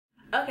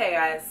Okay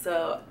guys,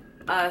 so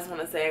I just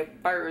want to say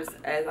first,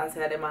 as I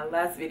said in my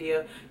last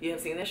video, you have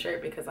seen the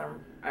shirt because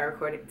I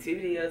recorded 2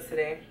 videos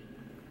today.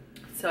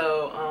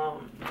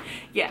 So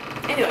yeah,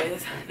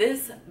 anyways,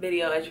 this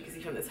video, as you can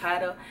see from the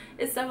title,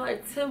 is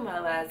similar to my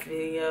last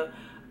video,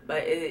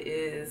 but it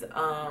is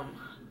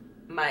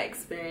my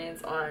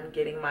experience on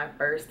getting my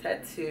first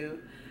tattoo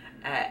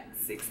at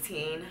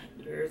 16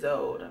 years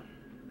old.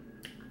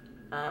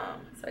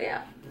 So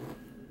yeah,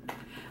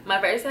 my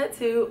first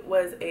tattoo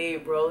was a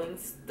Rolling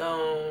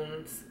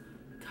Stones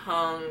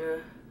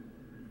tongue,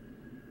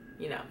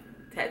 you know,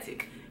 tattoo.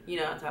 You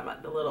know what I'm talking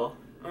about, the little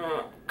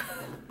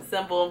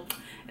symbol,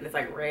 and it's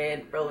like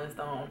red Rolling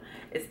Stone.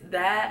 It's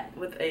that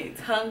with a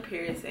tongue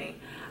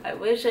piercing. I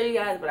would show you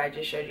guys, but I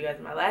just showed you guys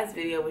in my last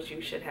video, which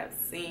you should have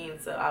seen,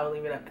 so I will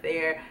leave it up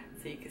there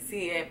so you can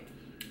see it.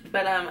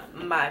 But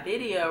my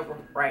video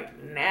right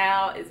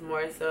now is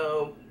more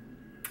so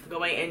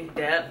going in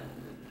depth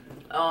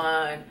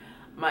on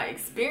my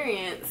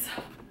experience.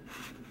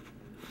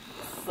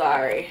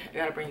 Sorry, I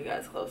gotta bring you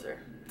guys closer.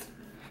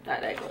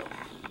 Not that close.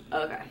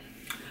 Okay.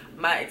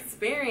 My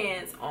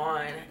experience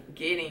on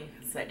getting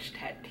such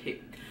tattoo.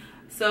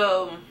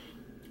 So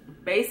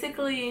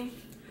basically,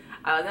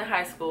 I was in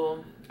high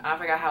school. I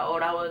forgot how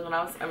old I was when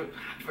I was, I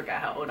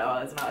forgot how old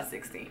I was when I was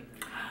 16.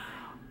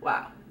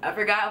 Wow. I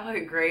forgot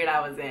what grade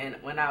I was in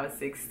when I was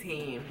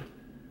 16.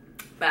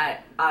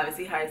 But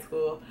obviously high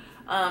school.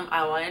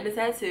 I wanted a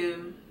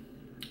tattoo.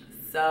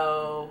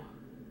 So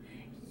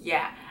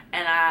yeah,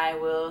 and I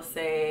will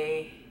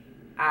say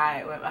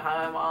I went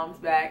behind my mom's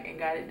back and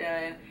got it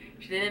done.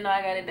 She didn't know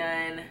I got it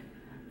done,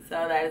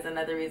 so that is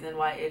another reason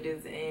why it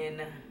is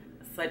in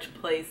such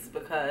place,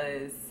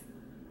 because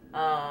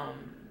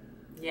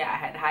yeah, I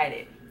had to hide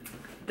it.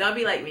 Don't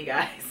be like me,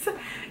 guys.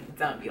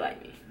 Don't be like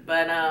me.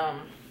 But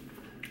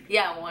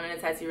yeah, I wanted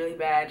a tattoo really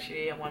bad. She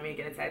didn't want me to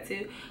get a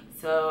tattoo,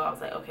 so I was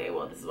like, okay,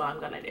 well, this is what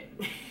I'm gonna do.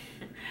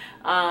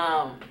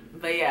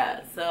 But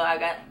yeah, so I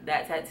got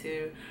that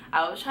tattoo.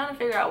 I was trying to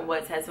figure out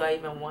what tattoo I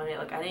even wanted.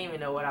 Like, I didn't even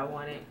know what I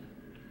wanted.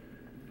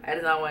 I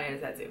just not wanted a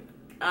tattoo.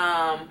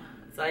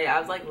 So yeah, I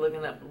was like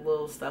looking up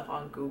little stuff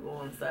on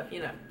Google and stuff, you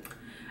know.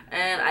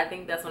 And I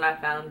think that's when I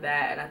found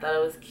that, and I thought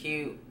it was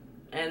cute.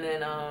 And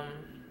then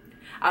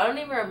I don't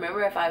even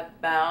remember if I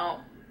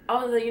found,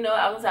 I was like, you know,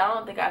 I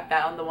don't think I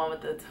found the one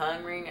with the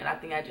tongue ring, and I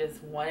think I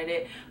just wanted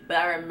it. But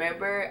I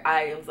remember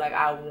I was like,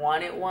 I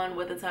wanted one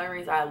with the tongue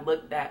ring, so I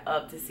looked that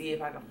up to see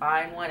if I could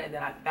find one, and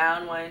then I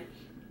found one.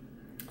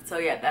 So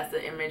yeah, that's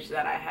the image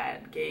that I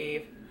had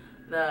gave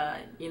the,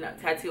 you know,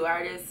 tattoo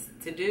artist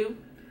to do.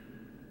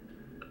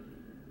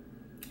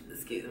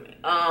 Excuse me.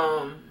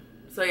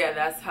 So yeah,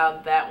 that's how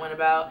that went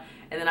about.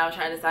 And then I was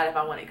trying to decide if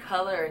I wanted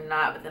color or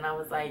not, but then I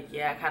was like,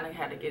 yeah, I kind of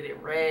had to get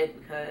it red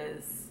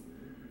because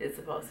it's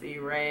supposed to be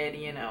red,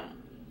 you know.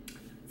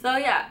 So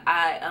yeah,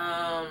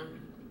 I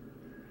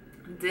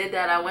did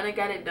that. I went and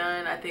got it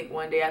done, I think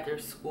one day after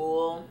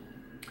school,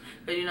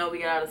 because you know we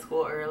get out of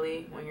school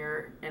early when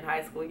you're in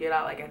high school. You get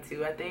out like at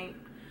 2, I think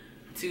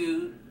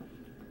 2,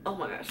 oh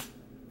my gosh,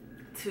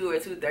 2 or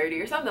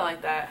 2:30 or something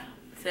like that.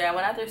 So yeah, I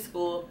went after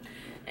school,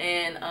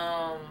 and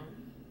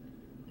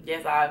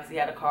yes, I obviously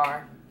had a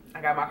car.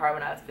 I got my car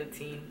when I was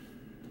 15,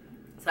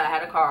 so I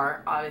had a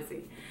car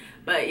obviously.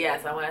 But yeah,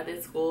 so I went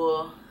after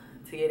school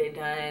to get it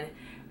done,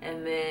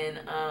 and then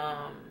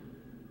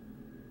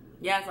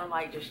yeah, so I'm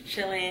like just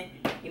chilling,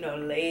 you know,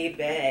 laid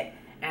back,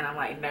 and I'm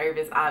like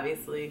nervous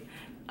obviously.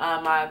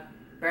 My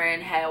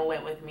friend had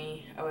went with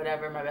me or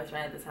whatever, my best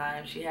friend at the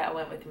time, she had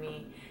went with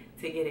me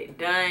to get it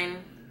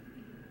done.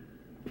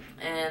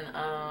 And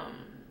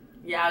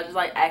yeah, I was just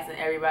like asking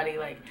everybody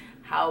like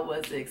how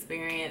was the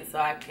experience so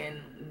I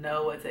can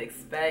know what to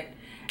expect.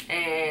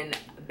 And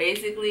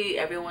basically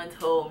everyone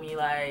told me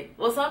like,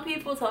 well, some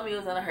people told me it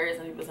was gonna hurt,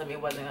 some people told me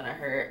it wasn't gonna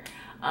hurt.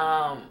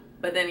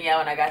 But then yeah,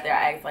 when I got there,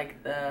 I asked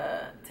like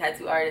the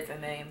tattoo artist,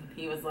 and then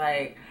he was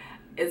like,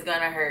 it's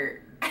gonna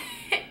hurt.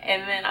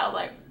 And then I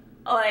was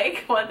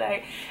like one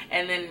day,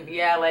 and then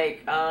yeah,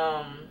 like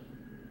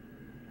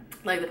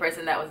the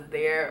person that was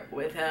there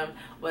with him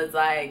was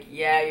like,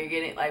 yeah, you're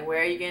getting, like,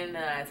 where are you getting?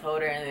 And I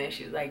told her, and then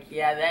she was like,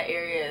 yeah, that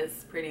area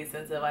is pretty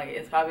sensitive, like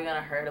it's probably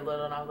gonna hurt a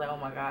little. And I was like, oh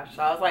my gosh.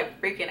 So I was like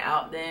freaking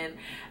out then,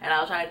 and I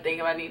was trying to think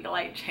if I need to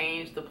like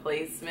change the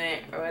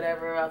placement or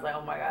whatever. I was like,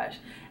 oh my gosh.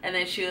 And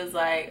then she was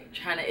like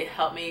trying to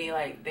help me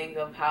like think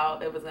of how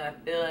it was gonna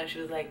feel, and she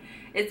was like,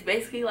 it's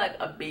basically like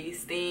a bee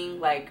sting,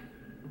 like,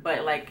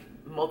 but like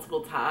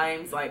multiple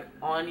times like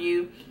on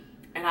you.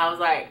 And I was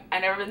like, I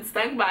never been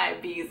stung by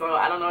a bee, so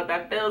I don't know what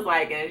that feels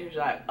like. And she was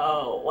like,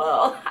 oh,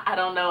 well, I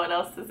don't know what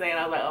else to say. And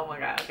I was like, oh my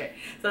God, okay.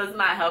 So it's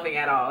not helping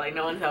at all. Like,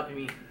 no one's helping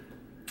me.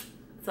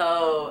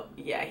 So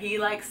yeah, he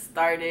like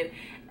started,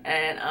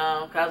 and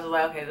cause I was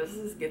like, okay, let's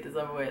just get this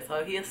over with.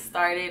 So he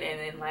started, and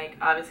then like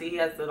obviously he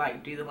has to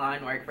like do the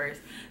line work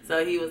first.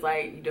 So he was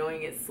like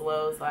doing it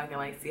slow so I can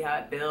like see how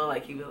it feels.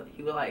 Like he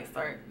would like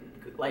start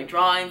like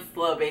drawing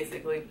slow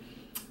basically.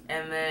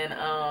 And then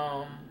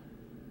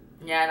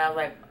yeah, and I was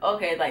like,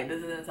 okay, like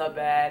this isn't so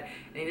bad.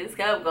 And he just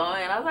kept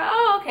going, and I was like,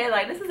 oh, okay,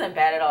 like this isn't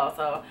bad at all.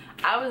 So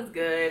I was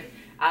good.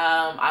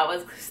 I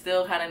was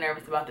still kind of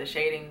nervous about the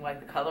shading, like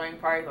the coloring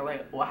part. So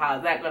like, well, how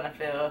is that gonna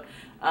feel?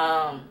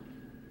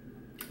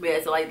 But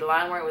yeah, so like the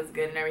line work was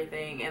good and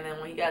everything, and then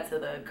when he got to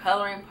the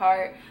coloring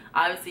part,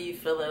 obviously you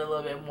feel it a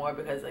little bit more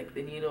because like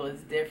the needle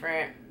is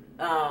different.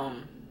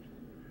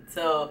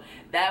 So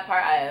that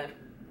part I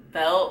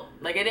felt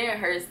like it didn't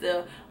hurt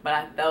still, but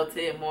I felt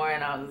it more,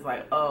 and I was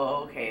like,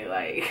 oh, okay,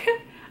 like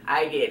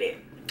I get it.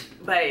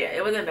 But yeah,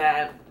 it wasn't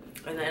bad.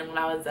 And then when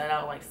I was done,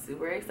 I was like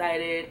super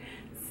excited,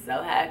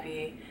 so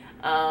happy.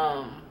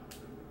 And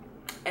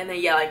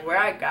then yeah, like where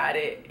I got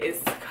it,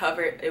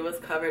 it was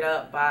covered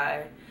up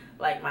by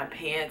like my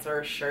pants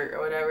or shirt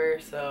or whatever,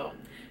 so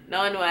no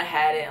one knew I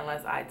had it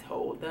unless I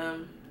told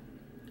them.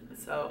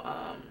 So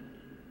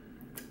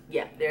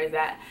yeah, there's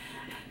that.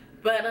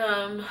 But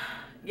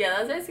yeah,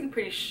 that was actually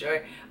pretty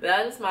short, but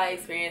that was just my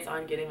experience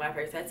on getting my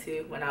first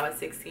tattoo when I was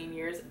 16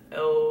 years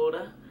old.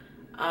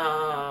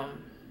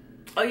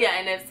 Oh yeah,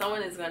 and if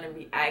someone is going to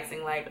be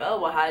asking like, oh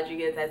well, how did you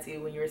get a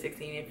tattoo when you were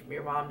 16 if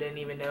your mom didn't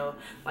even know,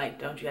 like,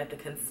 don't you have to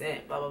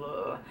consent, blah blah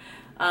blah blah.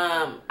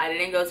 I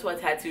didn't go to a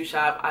tattoo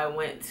shop. I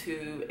went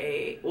to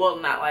a, well,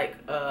 not like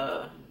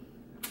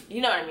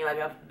you know what I mean, like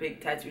a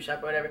big tattoo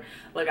shop or whatever.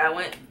 Like I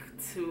went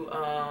to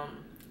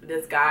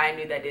this guy I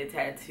knew that did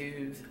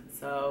tattoos,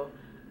 so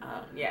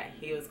yeah,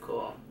 he was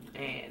cool,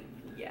 and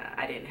yeah,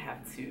 I didn't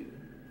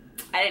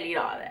need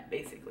all of that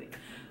basically.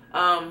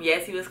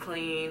 Yes, he was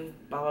clean,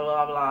 blah blah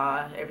blah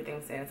blah, everything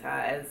was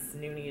sanitized,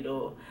 new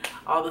needle,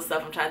 all the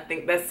stuff I'm trying to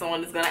think that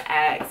someone is gonna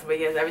ask. But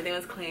yes, everything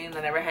was clean.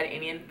 I never had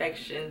any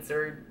infections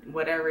or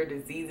whatever,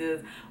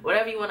 diseases,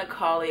 whatever you want to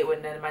call it,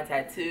 with none of my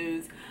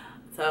tattoos.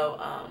 So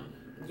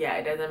yeah,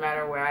 it doesn't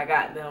matter where I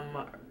got them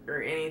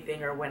or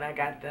anything or when I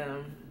got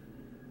them.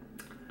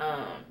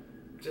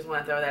 Just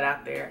want to throw that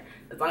out there.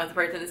 As long as the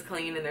person is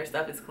clean and their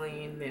stuff is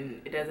clean,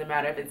 then it doesn't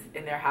matter if it's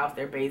in their house,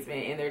 their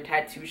basement, in their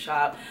tattoo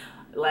shop.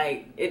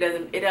 Like it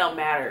don't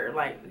matter,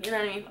 like, you know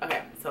what I mean?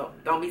 Okay, so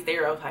don't be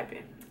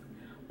stereotyping.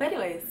 But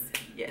anyways,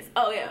 yes.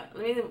 Oh yeah,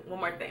 let me do one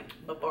more thing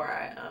before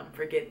I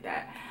forget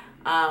that.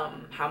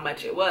 How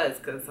much it was,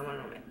 because someone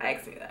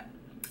asked me that.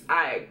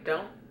 I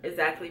don't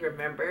exactly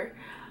remember,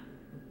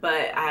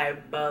 but I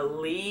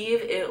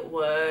believe it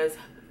was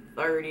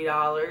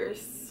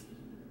 $30.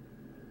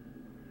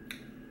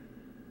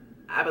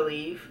 I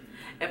believe,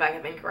 if I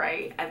can think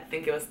right, I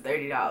think it was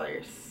 $30.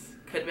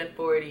 Could have been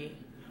 40,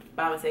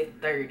 but I'm gonna say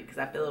 30 because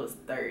I feel it was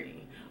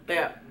 30. But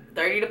yeah,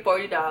 $30 to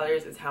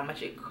 $40 is how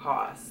much it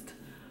cost.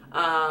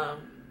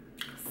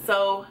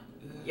 So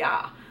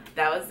yeah,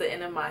 that was the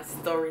end of my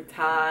story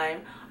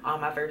time on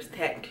my first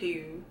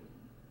tattoo.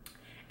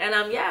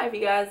 And yeah, if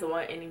you guys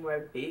want any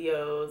more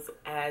videos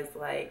as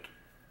like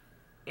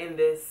in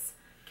this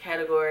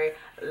category,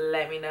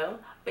 let me know.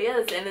 But yeah,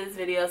 that's the end of this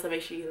video, so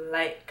make sure you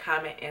like,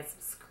 comment, and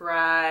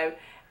subscribe,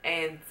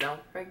 and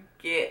don't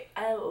forget,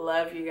 I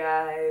love you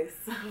guys.